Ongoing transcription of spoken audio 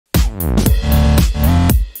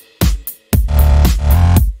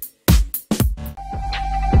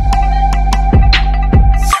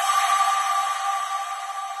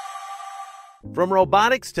From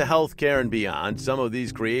robotics to healthcare and beyond, some of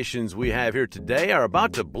these creations we have here today are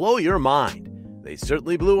about to blow your mind. They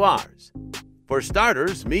certainly blew ours. For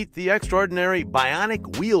starters, meet the extraordinary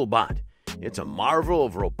Bionic Wheel Bot. It's a marvel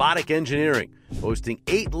of robotic engineering. Boasting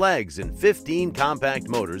 8 legs and 15 compact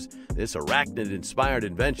motors, this arachnid-inspired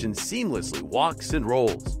invention seamlessly walks and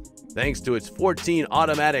rolls. Thanks to its 14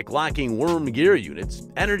 automatic locking worm gear units,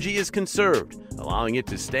 energy is conserved, allowing it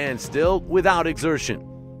to stand still without exertion.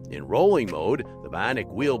 In rolling mode, the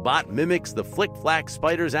Bionic Wheel Bot mimics the flick-flack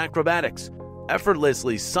spider's acrobatics,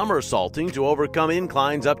 effortlessly somersaulting to overcome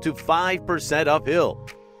inclines up to 5% uphill.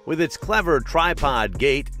 With its clever tripod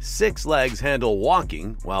gait, 6 legs handle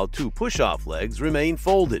walking, while 2 push-off legs remain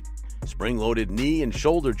folded. Spring-loaded knee and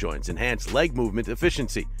shoulder joints enhance leg movement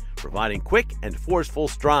efficiency, providing quick and forceful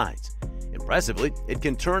strides. Impressively, it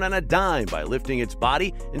can turn on a dime by lifting its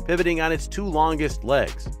body and pivoting on its 2 longest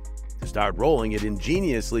legs. To start rolling, it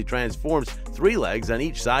ingeniously transforms 3 legs on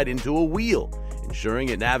each side into a wheel, ensuring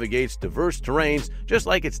it navigates diverse terrains just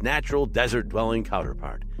like its natural desert-dwelling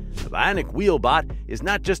counterpart. The Bionic Wheel Bot is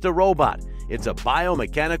not just a robot, it's a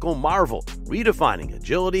biomechanical marvel, redefining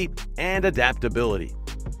agility and adaptability.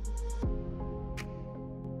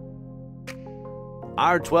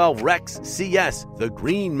 R12 Rex CS, the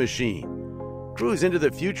Green Machine. Cruise into the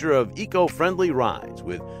future of eco-friendly rides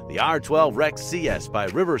with the R12 Rex CS by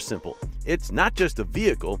Riversimple. It's not just a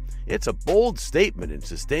vehicle, it's a bold statement in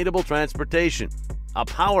sustainable transportation. A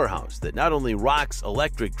powerhouse that not only rocks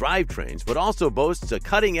electric drivetrains, but also boasts a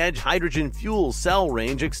cutting-edge hydrogen fuel cell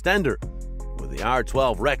range extender. With the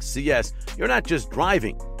R12 Rex CS, you're not just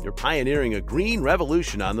driving, you're pioneering a green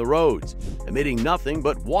revolution on the roads. Emitting nothing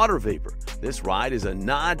but water vapor, this ride is a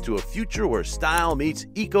nod to a future where style meets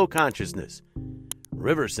eco-consciousness.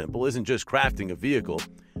 Riversimple isn't just crafting a vehicle,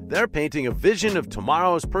 they're painting a vision of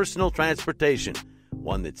tomorrow's personal transportation,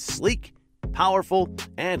 one that's sleek, powerful,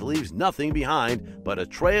 and leaves nothing behind but a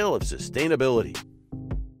trail of sustainability.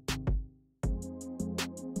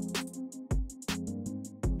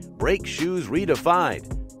 Brake shoes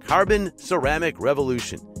redefined, carbon ceramic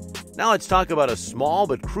revolution. Now let's talk about a small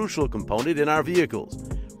but crucial component in our vehicles,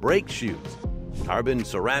 brake shoes. Carbon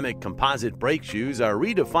ceramic composite brake shoes are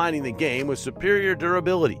redefining the game with superior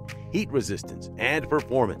durability, heat resistance, and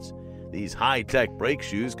performance. These high-tech brake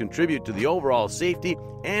shoes contribute to the overall safety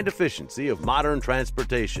and efficiency of modern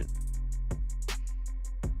transportation.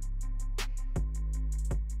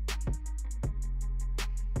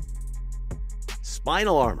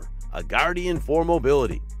 Spinal Armor, a guardian for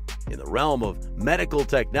mobility. In the realm of medical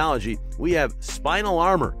technology, we have Spinal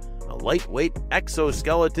Armor, a lightweight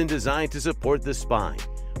exoskeleton designed to support the spine.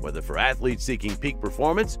 Whether for athletes seeking peak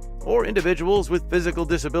performance or individuals with physical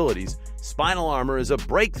disabilities, Spinal Armor is a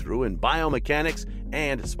breakthrough in biomechanics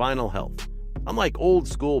and spinal health. Unlike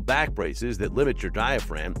old-school back braces that limit your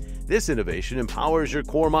diaphragm, this innovation empowers your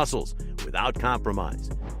core muscles without compromise.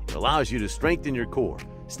 It allows you to strengthen your core,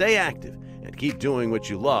 stay active, and keep doing what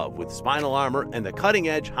you love with Spinal Armor and the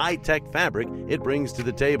cutting-edge high-tech fabric it brings to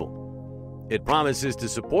the table. It promises to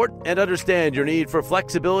support and understand your need for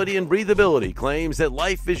flexibility and breathability, claims that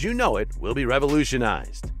life as you know it will be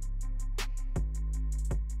revolutionized.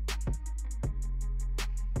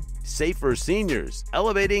 Safer Seniors,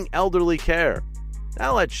 elevating elderly care.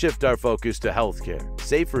 Now let's shift our focus to healthcare.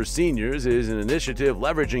 Safer Seniors is an initiative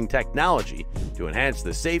leveraging technology to enhance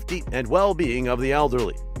the safety and well-being of the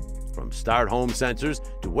elderly. From smart home sensors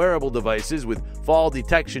to wearable devices with fall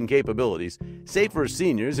detection capabilities, Safer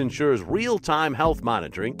Seniors ensures real-time health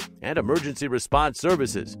monitoring and emergency response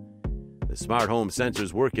services. The smart home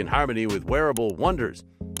sensors work in harmony with wearable wonders,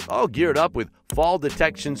 all geared up with fall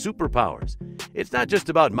detection superpowers. It's not just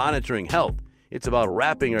about monitoring health, it's about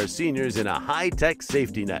wrapping our seniors in a high-tech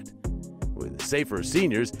safety net. With Safer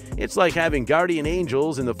Seniors, it's like having guardian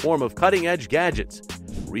angels in the form of cutting-edge gadgets.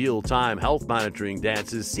 Real-time health monitoring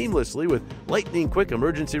dances seamlessly with lightning-quick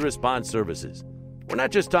emergency response services. We're not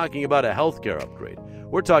just talking about a healthcare upgrade.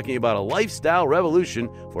 We're talking about a lifestyle revolution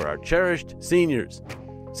for our cherished seniors.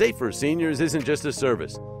 Safer Seniors isn't just a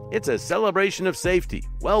service. It's a celebration of safety,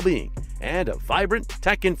 well-being, and a vibrant,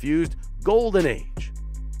 tech-infused golden age.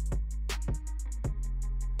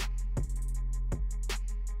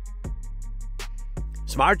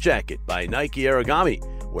 Smart Jacket by Nike Aerogami,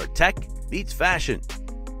 where tech meets fashion.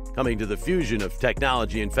 Coming to the fusion of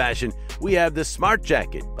technology and fashion, we have the Smart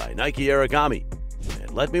Jacket by Nike Aerogami.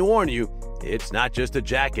 And let me warn you, it's not just a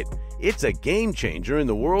jacket, it's a game changer in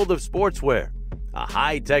the world of sportswear. A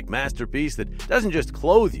high-tech masterpiece that doesn't just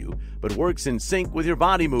clothe you, but works in sync with your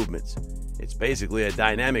body movements. It's basically a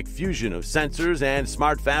dynamic fusion of sensors and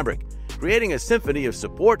smart fabric, creating a symphony of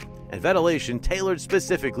support and ventilation tailored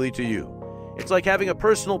specifically to you. It's like having a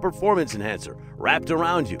personal performance enhancer wrapped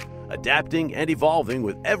around you, adapting and evolving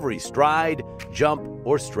with every stride, jump,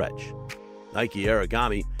 or stretch. Nike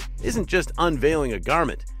Aerogami isn't just unveiling a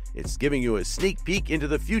garment, it's giving you a sneak peek into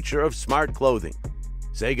the future of smart clothing.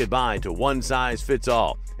 Say goodbye to one size fits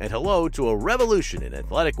all and hello to a revolution in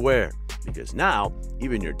athletic wear, because now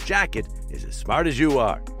even your jacket is as smart as you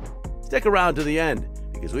are. Stick around to the end,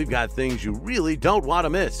 because we've got things you really don't want to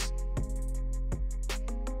miss.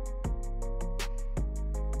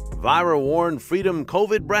 Viral-worn Freedom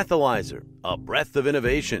COVID breathalyzer, a breath of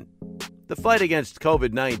innovation. The fight against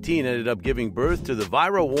COVID-19 ended up giving birth to the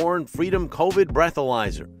viral-worn Freedom COVID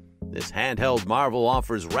breathalyzer. This handheld marvel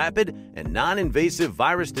offers rapid and non-invasive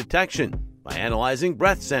virus detection by analyzing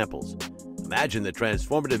breath samples. Imagine the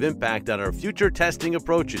transformative impact on our future testing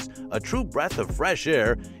approaches, a true breath of fresh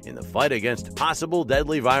air in the fight against possible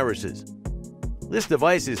deadly viruses. This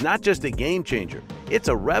device is not just a game changer, it's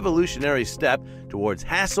a revolutionary step towards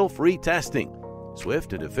hassle-free testing.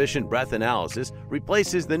 Swift and efficient breath analysis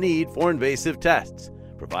replaces the need for invasive tests,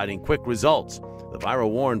 providing quick results. The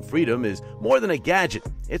viral-worn Freedom is more than a gadget,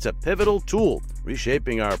 it's a pivotal tool,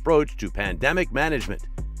 reshaping our approach to pandemic management.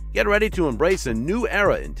 Get ready to embrace a new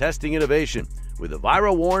era in testing innovation with the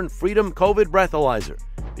viral-worn Freedom COVID breathalyzer,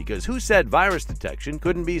 because who said virus detection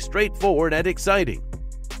couldn't be straightforward and exciting?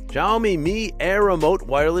 Xiaomi Mi Air remote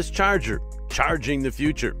wireless charger, charging the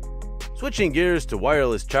future. Switching gears to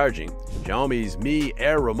wireless charging, Xiaomi's Mi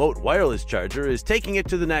Air remote wireless charger is taking it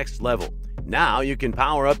to the next level. Now you can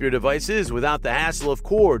power up your devices without the hassle of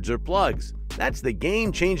cords or plugs. That's the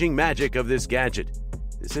game-changing magic of this gadget.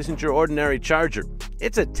 This isn't your ordinary charger.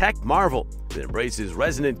 It's a tech marvel that embraces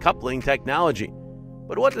resonant coupling technology.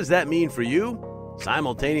 But what does that mean for you?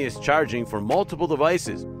 Simultaneous charging for multiple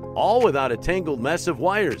devices, all without a tangled mess of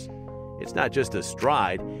wires. It's not just a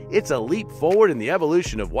stride, it's a leap forward in the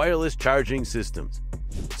evolution of wireless charging systems.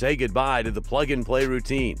 Say goodbye to the plug-and-play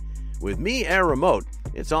routine. With Mi Air Remote,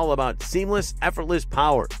 it's all about seamless, effortless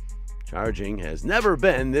power. Charging has never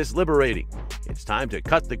been this liberating. It's time to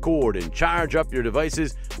cut the cord and charge up your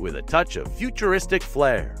devices with a touch of futuristic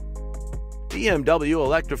flair. BMW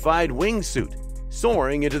Electrified Wingsuit,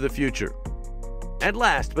 soaring into the future. And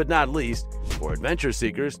last but not least, for adventure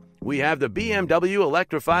seekers, we have the BMW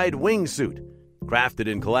Electrified Wingsuit. Crafted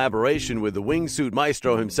in collaboration with the wingsuit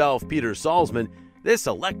maestro himself, Peter Salzman, this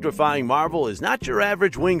electrifying marvel is not your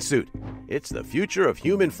average wingsuit. It's the future of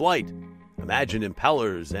human flight. Imagine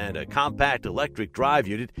impellers and a compact electric drive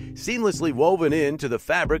unit seamlessly woven into the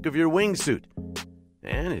fabric of your wingsuit.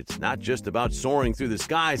 And it's not just about soaring through the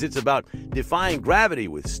skies, it's about defying gravity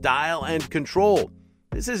with style and control.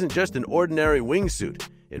 This isn't just an ordinary wingsuit.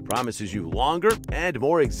 It promises you longer and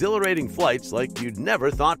more exhilarating flights like you'd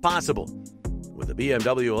never thought possible. With the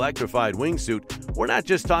BMW Electrified Wingsuit, we're not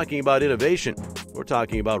just talking about innovation, we're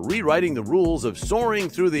talking about rewriting the rules of soaring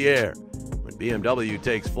through the air. When BMW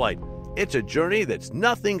takes flight, it's a journey that's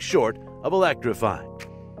nothing short of electrifying.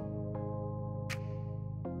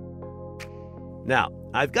 Now,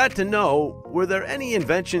 I've got to know, were there any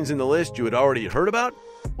inventions in the list you had already heard about?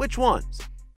 Which ones?